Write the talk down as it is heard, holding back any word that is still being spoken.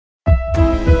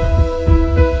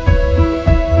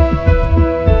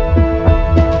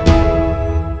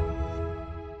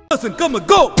Come and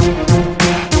go.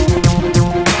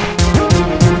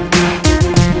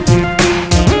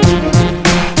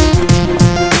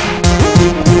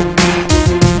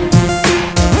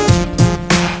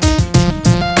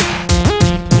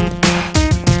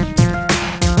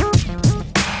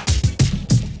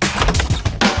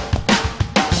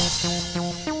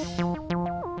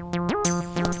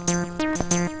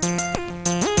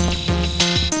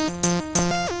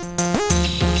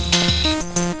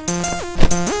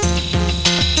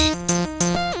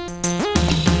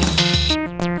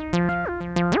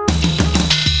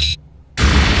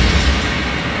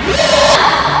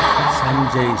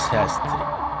 Sastry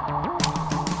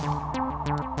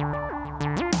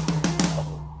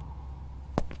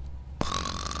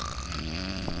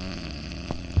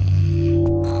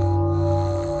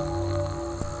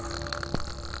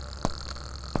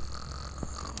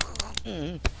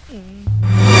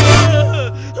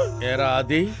ఏరా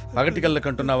అది పగటి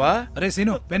కళ్ళకంటున్నావా? అరే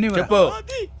సీను పెన్ని చెప్పు.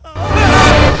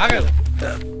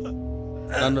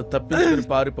 నన్ను తప్పించుకుని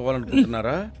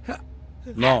పారిపోవాలనుకుంటున్నారా?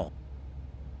 నో.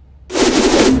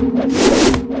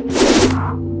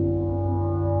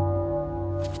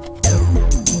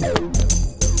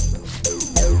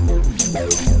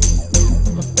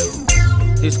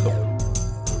 తీసుకో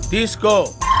తీసుకో.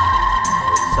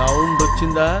 సౌండ్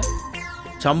వచ్చిందా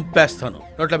చంపేస్తాను.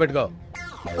 నోట్లో పెట్టుకో.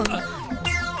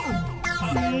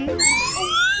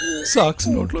 సాక్స్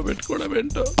నోట్లో పెట్టుకోవడం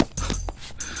ఏంటో.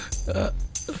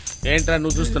 ఏంట్రా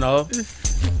నువ్వు చూస్తున్నావు?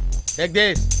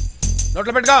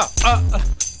 నోట్లో పెట్టుకో.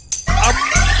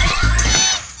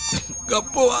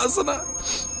 గప్పు వాసన.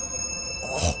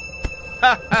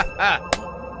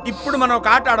 ఇప్పుడు మనం ఒక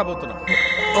ఆట ఆడబోతున్నాం.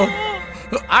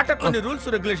 ఆట కొన్ని రూల్స్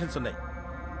రెగ్యులేషన్స్ ఉన్నాయి.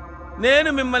 నేను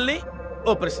మిమ్మల్ని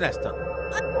ఓ ప్రశ్న వేస్తాను.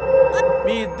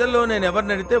 మీ ఇద్దరిలో నేను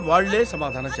ఎవరిని అడిగితే వాళ్లే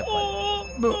సమాధానం చెప్పాలి.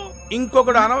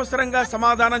 ఇంకొకడు అనవసరంగా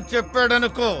సమాధానం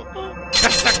చెప్పాడనుకో,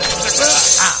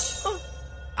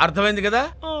 అర్థమైంది కదా?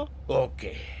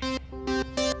 ఓకే.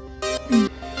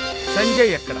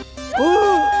 సంజయ్ ఎక్కడ?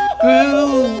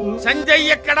 సంజయ్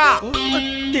ఎక్కడా?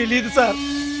 తెలీదు సార్.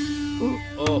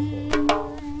 ఓహో,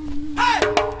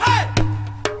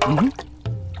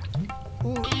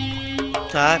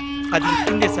 సార్ అది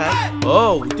ఉతికిందే సార్. ఓ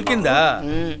ఉతికిందా?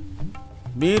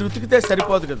 మీరు ఉతికితే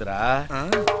సరిపోదు కదరా,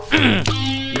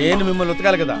 నేను మిమ్మల్ని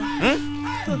ఉతకాలి కదా.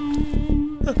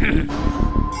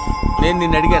 నేను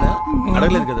నిన్ను అడిగానా?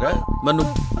 అడగలేదు కదరా. మరి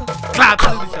నువ్వు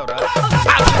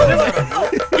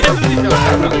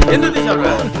ఎందుకు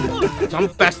తీసావురా?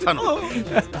 చంపేస్తాను.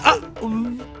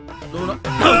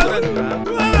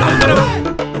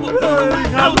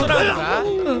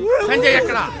 సంజయ్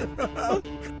ఎక్కడ?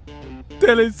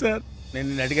 తెలీదు సార్. నేను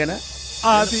నిన్ను అడిగానా?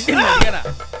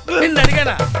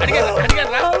 అడిగాను.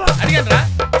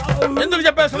 ఎందుకు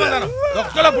చెప్పావు సమాధానం?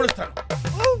 ఒక్కలో పుడుస్తాను.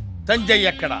 సంజయ్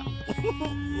ఎక్కడ?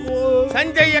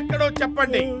 సంజయ్ ఎక్కడో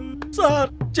చెప్పండి సార్.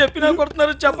 చెప్పినా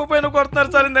కొడుతున్నారు, చెప్పపోయినా కొడుతున్నారు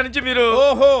సార్. ఇంత నుంచి మీరు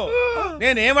ఓహో,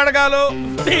 నేనేం అడగాలో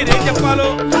మీరేం చెప్పాలో,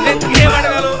 నేనేం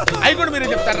అడగాలో అవి కూడా మీరే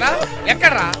చెప్తారా?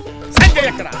 ఎక్కడ్రా సంజయ్?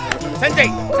 ఎక్కడ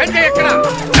సంజయ్? సంజయ్ ఎక్కడ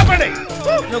చెప్పండి.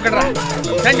 నువ్వు ఎక్కడ్రా?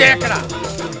 సంజయ్ ఎక్కడ?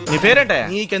 నీ పేరేంటయ్యా?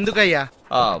 నీకెందుకయ్యా?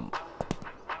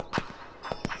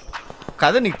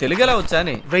 కాదా నీకు తెలుగు ఎలా వచ్చా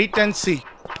అని? Wait and see.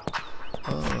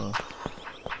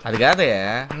 అది కాదయ్యా,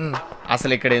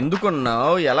 అసలు ఇక్కడ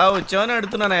ఎందుకున్నావు, ఎలా వచ్చావు అని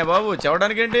అడుగుతున్నానయ్యా బాబు.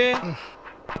 చెప్పడానికి ఏంటి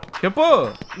చెప్పు.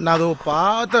 నాదో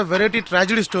పాత వెరైటీ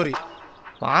ట్రాజడీ స్టోరీ.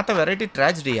 పాత వెరైటీ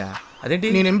ట్రాజడీయా? అదేంటి?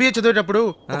 నేను ఎంబీఏ చదివేటప్పుడు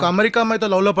ఒక అమెరికా అమ్మాయితో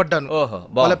లవ్ లో పడ్డాను. ఓహో,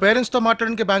 వాళ్ళ పేరెంట్స్ తో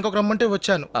మాట్లాడడానికి బ్యాంకాక్ రమ్మంటే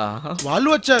వచ్చాను. వాళ్ళు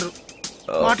వచ్చారు,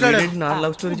 మాట్లాడారు,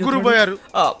 గురిపోయారు.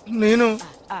 నేను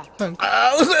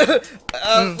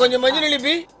కొంచెం మంచి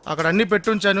నిలిపి అక్కడ అన్ని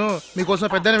పెట్టుంచాను. మీకోసం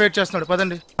పెద్ద వెయిట్ చేస్తున్నాడు.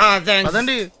 పదండి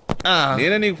పదండి.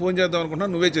 నేనే నీకు ఫోన్ చేద్దాం అనుకుంటున్నా,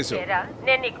 నువ్వే చేసావు.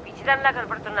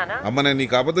 అమ్మా నేను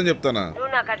నీకు అబద్ధం చెప్తానా?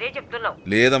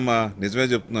 లేదమ్మా నిజమే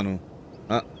చెప్తున్నాను.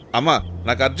 అమ్మా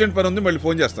నాకు అర్జెంట్ పని ఉంది, మళ్ళీ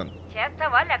ఫోన్ చేస్తాను.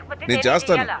 నేను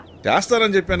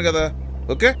చేస్తానని చెప్పాను కదా.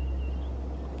 ఓకే.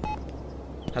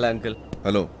 Hello uncle.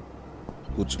 హలో,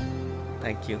 కూర్చో.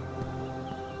 Thank you.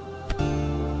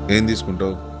 ఏం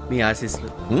తీసుకుంటావు? మీ ఆశీస్సులు.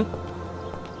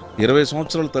 20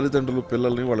 సంవత్సరాల తల్లిదండ్రులు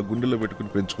పిల్లల్ని వాళ్ళ గుండెల్లో పెట్టుకుని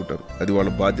పెంచుకుంటారు. అది వాళ్ళ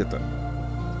బాధ్యత.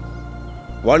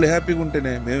 వాళ్ళు హ్యాపీగా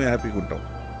ఉంటేనే మేమే హ్యాపీగా ఉంటాం.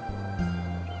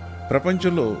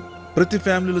 ప్రపంచంలో ప్రతి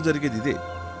ఫ్యామిలీలో జరిగేది ఇదే.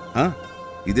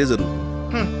 ఇదే జరుగుతుంది.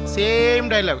 సేమ్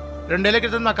డైలాగ్ 2 ఏళ్ల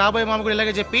క్రితం మా కాబోయే మామ కూడా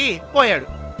ఇలాగే చెప్పి పోయాడు.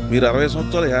 మీరు 60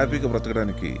 సంవత్సరాలు హ్యాపీగా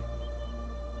బ్రతకడానికి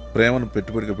ప్రేమను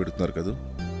పెట్టుబడిగా పెడుతున్నారు కదా.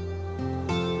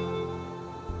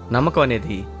 నమ్మకం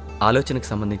అనేది ఆలోచనకు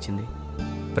సంబంధించింది,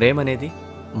 ప్రేమ అనేది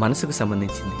మనసుకు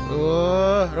సంబంధించింది.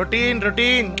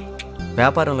 రొటీన్.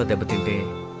 వ్యాపారంలో దెబ్బతింటే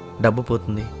డబ్బు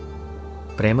పోతుంది,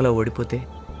 ప్రేమలో ఓడిపోతే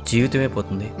జీవితమే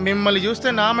పోతుంది. మిమ్మల్ని చూస్తే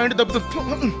నా మైండ్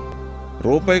దెబ్బతుంది.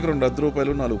 రూపాయికి 2 అర్ధ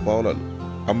రూపాయలు 4 పావులాలు,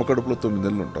 అమ్మ కడుపులో 9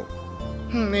 నెలలు ఉంటావు.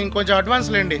 నేను కొంచెం అడ్వాన్స్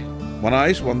లేండి. మన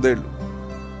ఆయుష్ 100 ఏళ్ళు.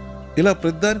 ఇలా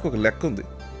ప్రతిదానికి ఒక లెక్క ఉంది.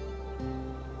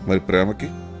 మరి ప్రేమకి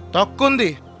తక్కువంది.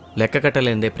 లెక్క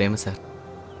కట్టలేందే ప్రేమ సార్.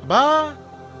 బా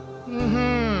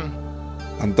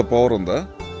అంత పవర్ ఉందా?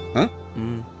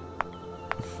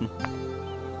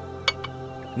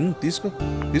 తీసుకో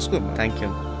తీసుకో. Thank you.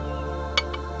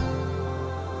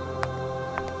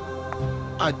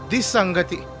 అది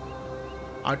సంగతి.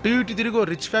 అటు ఇటు తిరిగి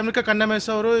రిచ్ ఫ్యామిలీకి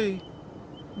కన్నమేసావు.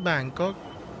 Bangkok.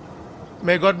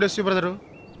 May God bless you brother.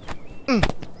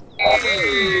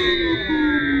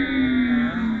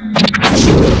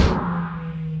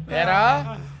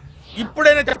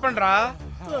 ఇప్పుడైనా చెప్పండి రా,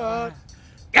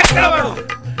 ఎక్కడ వాడు?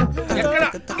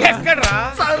 ఎక్కడ్రా?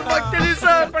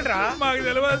 చెప్పండి రా, మాకు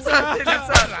తెలియదు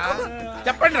సార్.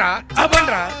 చెప్పండి రా,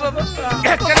 చెప్పండి రా,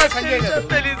 ఎక్కడ సంజయ్ గారు?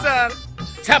 తెలియదు సార్.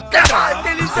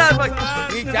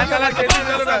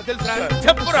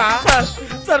 చెప్పురా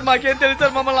సార్ మాకేం తెలియదు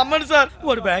సార్, మమ్మల్ని అమ్మండి సార్.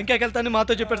 వాడు బ్యాంకాక్ వెళ్తాను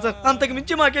మాతో చెప్పాడు సార్, అంతకు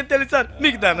మించి మాకేం తెలియదు సార్.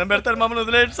 మీకు దండం పెడతారు, మమ్మల్ని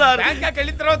వదిలేండి సార్. బ్యాంకాక్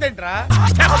వెళ్ళిన తర్వాత ఏంట్రా?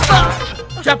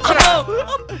 చెప్పరా.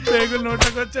 పేగులు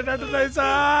నోట్లోకి వచ్చేటట్టున్నాయి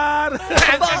సార్.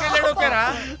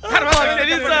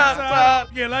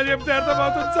 ఎలా చెప్తే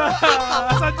అర్థమవుతుంది సార్.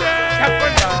 సంజయ్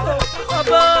చెప్పండి.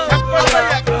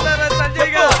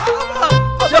 సంజయ్ గారు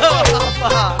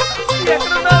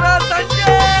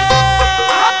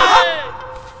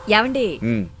ఏమండి,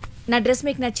 నా డ్రెస్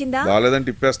మీకు నచ్చిందా? బాలేదంటే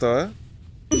ఇప్పేస్తావా?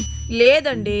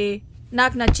 లేదండి,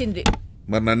 నాకు నచ్చింది.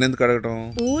 మరి నన్ను ఎందుకు అడగటం?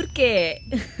 ఊరికే.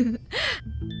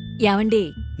 ఏమండి,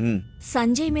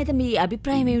 సంజయ్ మీద మీ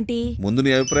అభిప్రాయం ఏమిటి? ముందు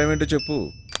నీ అభిప్రాయం ఏంటో చెప్పు.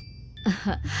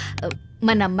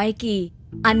 మన అమ్మాయికి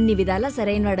అన్ని విధాలా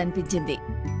సరైనవాడు అనిపించింది.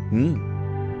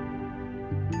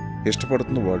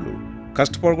 ఇష్టపడుతున్న వాళ్ళు,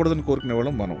 కష్టపడకూడదని కోరుకునే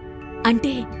వాళ్ళం మనం.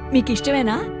 అంటే మీకు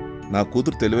ఇష్టమేనా? నా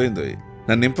కూతురు తెలివైందో,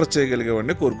 నన్ను ఇంప్రెస్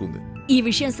చేయగలిగేవాడిని కోరుకుంది. ఈ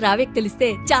విషయం శ్రావ్యకి తెలిస్తే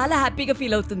చాలా హ్యాపీగా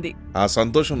ఫీల్ అవుతుంది. ఆ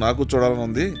సంతోషం నాకు చూడాలని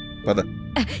ఉంది. పద.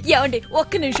 ఏమండి,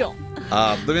 ఒక్క నిమిషం. ఆ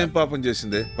అర్థమేం పాపం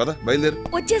చేసిందే? పద, బయలుదేరు.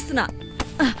 వచ్చేస్తున్నా,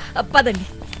 పదండి.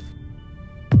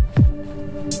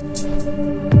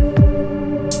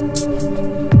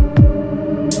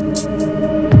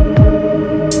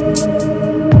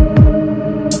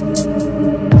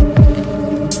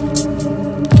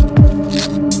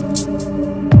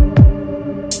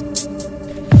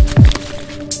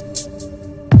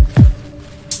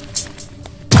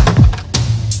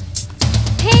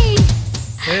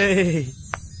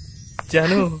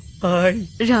 జాను,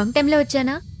 రాంగ్ టైంలో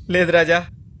వచ్చానా? లేదు రాజా,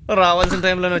 రావాల్సిన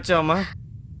టైంలోనే వచ్చావమ్మా.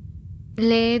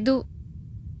 లేదు.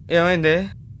 ఏమైంది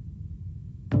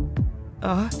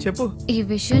చెప్పు. ఈ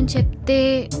విషయం చెప్తే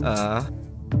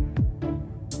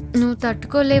నువ్వు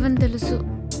తట్టుకోలేవని తెలుసు.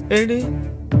 ఏంటి?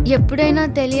 ఎప్పుడైనా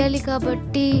తెలియాలి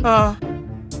కాబట్టి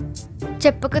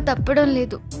చెప్పక తప్పడం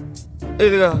లేదు.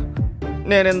 ఇదిగా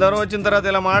నేను ఎందరో వచ్చిన తర్వాత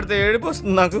ఇలా మాడితే ఏడుపు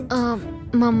వస్తుంది నాకు.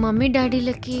 మా మమ్మీ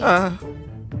డాడీలకి.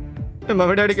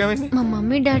 మమ్మీ డాడీకి ఏమైంది? మా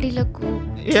మమ్మీ డాడీలకు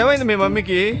ఏమైంది? మీ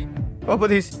మమ్మీకి పాప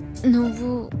తీసి నువ్వు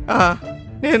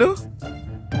నేను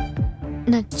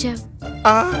నచ్చా.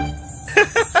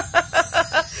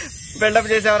 బిల్డప్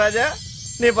చేసావు రాజా.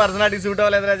 నీ పర్సనాలిటీ సూట్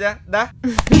అవ్వలేదు రాజా. దా.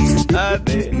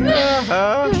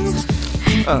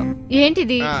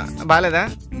 ఏంటిది? బాలేదా?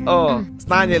 ఓ,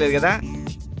 స్నానం చేయలేదు కదా,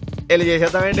 వెళ్ళి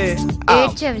చేసేద్దామేంటి?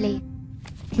 ఏడ్చవలే,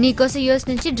 నీకోసం యూఎస్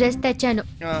నుంచి డ్రెస్ తెచ్చాను,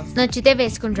 నచ్చితే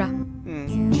వేసుకునిరా.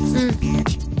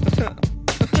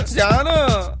 జాను,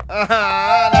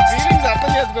 నా ఫీలింగ్స్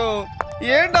అర్థం చేసుకో.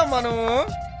 ఏంటమ్మా నువ్వు?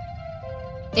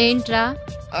 ఏంట్రా?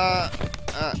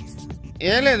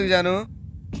 ఏం లేదు జాను,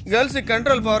 గర్ల్స్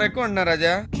కంట్రోల్ పవర్ ఎక్కువ ఉంటున్నా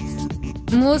రాజా.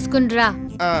 మూసుకునిరా.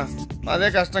 అదే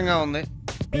కష్టంగా ఉంది,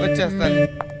 వచ్చేస్తాను.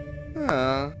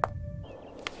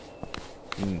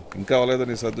 ఇంకా అవ్వలేదా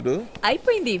నీ సర్దుడు?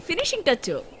 అయిపోయింది, ఫినిషింగ్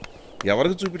టచ్.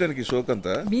 ఎవరికి చూపించడానికి షోక్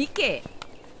అంతా? మీకే.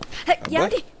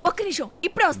 ఒక్క నిమిషం,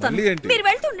 ఇప్పుడే వస్తాను. మీరు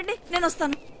వెళ్తూ ఉండండి, నేను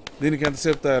వస్తాను. దీనికి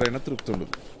ఎంతసేపు తయారైనా తృప్తి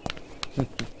ఉండదు.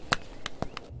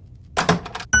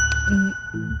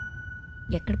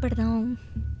 ఎక్కడ పెడదాం?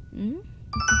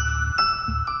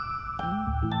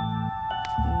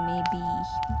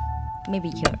 Maybe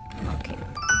here. ఓకే.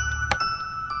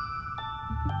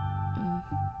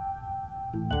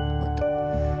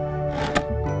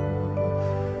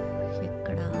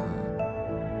 ఎక్కడ?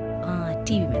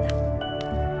 టీవీ మీద.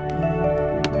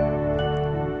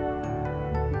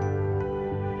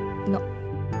 No,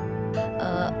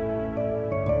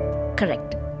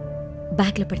 correct.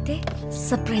 బ్యాగ్లో పెడితే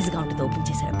సర్ప్రైజ్గా ఉంటుంది ఓపెన్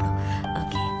చేసేటప్పుడు.